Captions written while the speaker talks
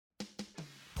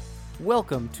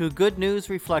Welcome to Good News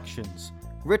Reflections,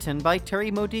 written by Terry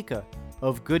Modica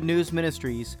of Good News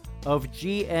Ministries of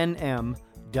GNM.org.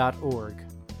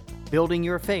 Building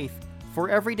your faith for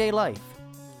everyday life,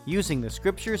 using the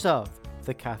scriptures of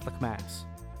the Catholic Mass.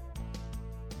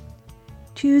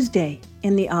 Tuesday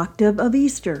in the octave of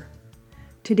Easter.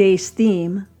 Today's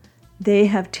theme, They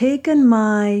Have Taken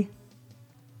My...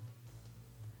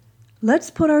 Let's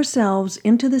put ourselves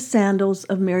into the sandals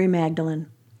of Mary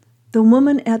Magdalene, the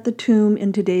woman at the tomb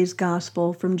in today's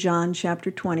Gospel from John chapter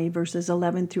 20, verses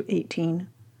 11 through 18.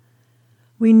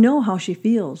 We know how she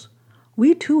feels.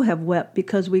 We too have wept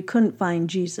because we couldn't find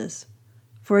Jesus.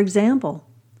 For example,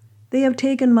 they have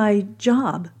taken my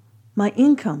job, my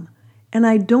income, and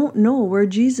I don't know where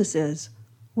Jesus is.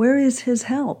 Where is his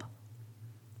help?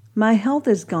 My health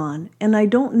is gone, and I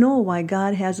don't know why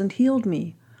God hasn't healed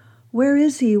me. Where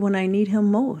is he when I need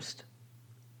him most?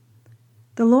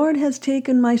 The Lord has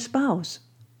taken my spouse,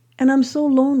 and I'm so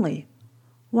lonely.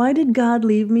 Why did God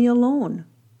leave me alone?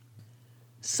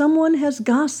 Someone has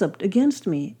gossiped against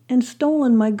me and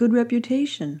stolen my good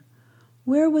reputation.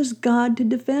 Where was God to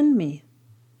defend me?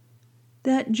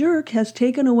 That jerk has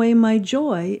taken away my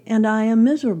joy, and I am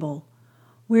miserable.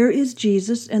 Where is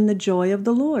Jesus and the joy of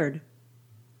the Lord?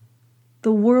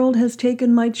 The world has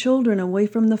taken my children away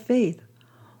from the faith.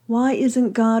 Why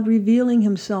isn't God revealing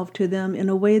himself to them in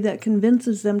a way that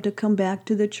convinces them to come back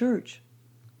to the church?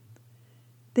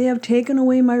 They have taken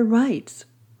away my rights.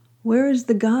 Where is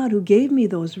the God who gave me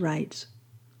those rights?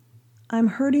 I'm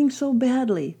hurting so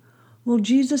badly. Will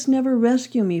Jesus never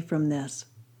rescue me from this?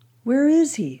 Where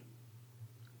is he?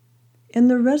 In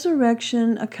the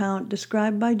resurrection account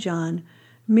described by John,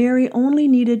 Mary only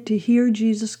needed to hear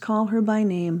Jesus call her by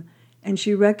name, and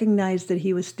she recognized that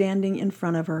he was standing in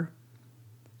front of her.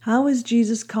 How is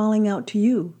Jesus calling out to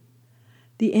you?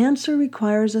 The answer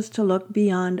requires us to look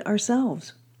beyond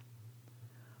ourselves.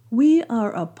 We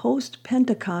are a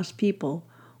post-Pentecost people,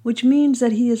 which means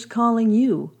that he is calling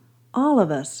you, all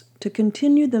of us, to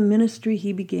continue the ministry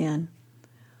he began.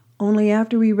 Only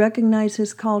after we recognize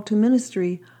his call to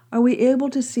ministry are we able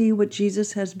to see what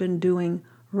Jesus has been doing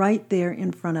right there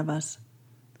in front of us.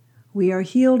 We are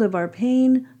healed of our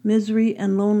pain, misery,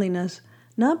 and loneliness,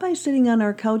 not by sitting on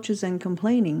our couches and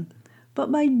complaining, but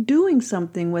by doing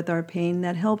something with our pain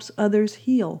that helps others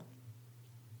heal.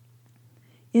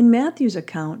 In Matthew's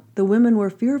account, the women were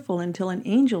fearful until an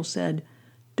angel said,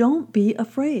 "Don't be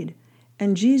afraid,"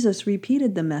 and Jesus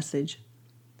repeated the message.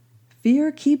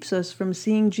 Fear keeps us from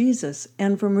seeing Jesus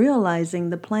and from realizing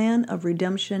the plan of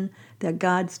redemption that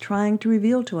God's trying to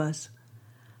reveal to us.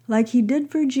 Like he did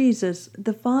for Jesus,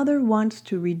 the Father wants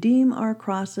to redeem our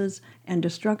crosses and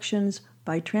destructions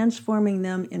by transforming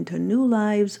them into new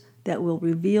lives that will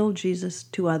reveal Jesus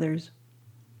to others.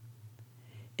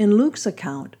 In Luke's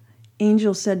account,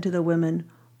 angel said to the women,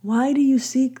 "Why do you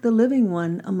seek the living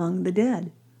one among the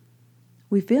dead?"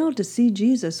 We fail to see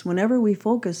Jesus whenever we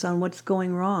focus on what's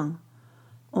going wrong.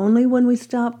 Only when we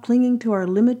stop clinging to our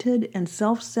limited and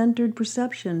self-centered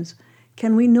perceptions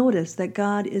can we notice that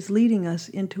God is leading us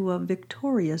into a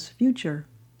victorious future.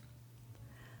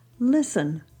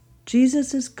 Listen,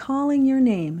 Jesus is calling your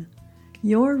name.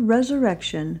 Your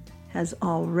resurrection has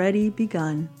already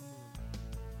begun.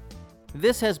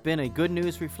 This has been a Good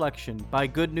News Reflection by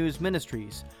Good News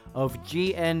Ministries of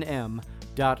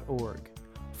GNM.org.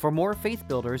 For more faith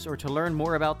builders or to learn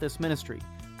more about this ministry,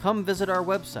 come visit our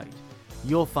website.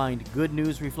 You'll find Good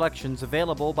News Reflections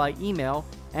available by email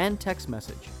and text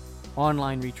message,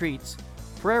 online retreats,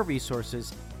 prayer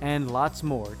resources, and lots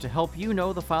more to help you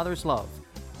know the Father's love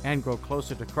and grow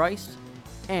closer to Christ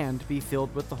and be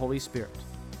filled with the Holy Spirit.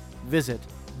 Visit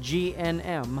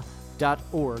GNM.org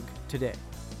today.